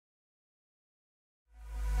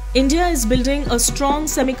India is building a strong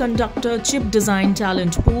semiconductor chip design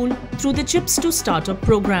talent pool through the Chips to Startup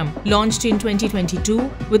program, launched in 2022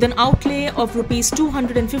 with an outlay of Rs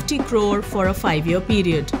 250 crore for a 5-year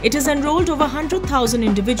period. It has enrolled over 100,000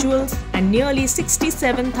 individuals and nearly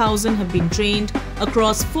 67,000 have been trained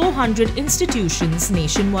across 400 institutions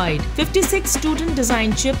nationwide. 56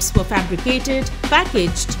 student-designed chips were fabricated,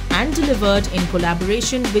 packaged and delivered in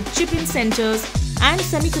collaboration with chip-in centers and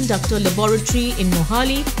semiconductor laboratory in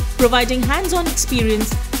Mohali, providing hands-on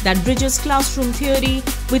experience that bridges classroom theory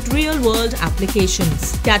with real-world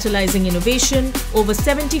applications. Catalyzing innovation, over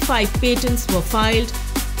 75 patents were filed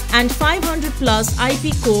and 500 plus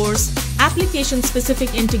IP cores,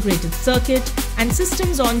 application-specific integrated circuit and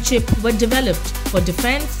systems on chip were developed for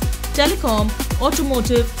defense, telecom,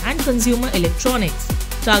 automotive and consumer electronics,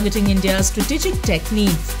 targeting India's strategic tech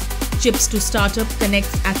needs. Chips to Startup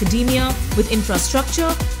connects academia with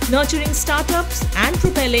infrastructure, nurturing startups and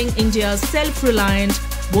propelling India's self-reliant,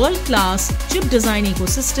 world-class chip design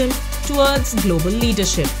ecosystem towards global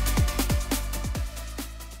leadership.